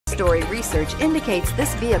story research indicates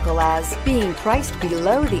this vehicle as being priced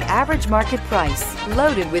below the average market price.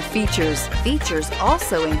 Loaded with features. Features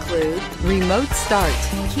also include remote start,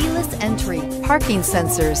 keyless entry, parking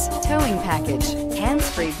sensors, towing package,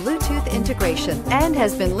 hands-free Bluetooth integration, and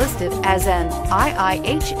has been listed as an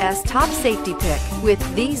IIHS top safety pick with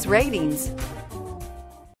these ratings.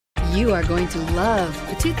 You are going to love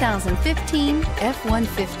the 2015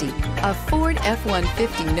 F-150. A Ford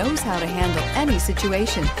F-150 knows how to handle any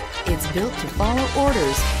situation. It's built to follow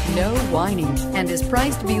orders, no whining, and is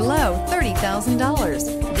priced below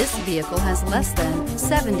 $30,000. This vehicle has less than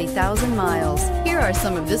 70,000 miles. Here are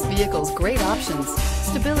some of this vehicle's great options: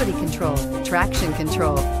 stability control, traction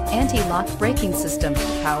control, anti-lock braking system,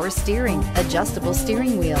 power steering, adjustable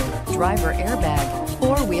steering wheel, driver airbag,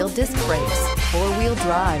 four-wheel disc brakes, four-wheel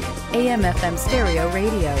drive, AM/FM stereo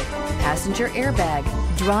radio, passenger airbag.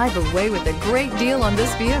 Drive away with a great deal on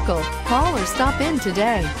this vehicle. Call or stop in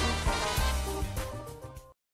today.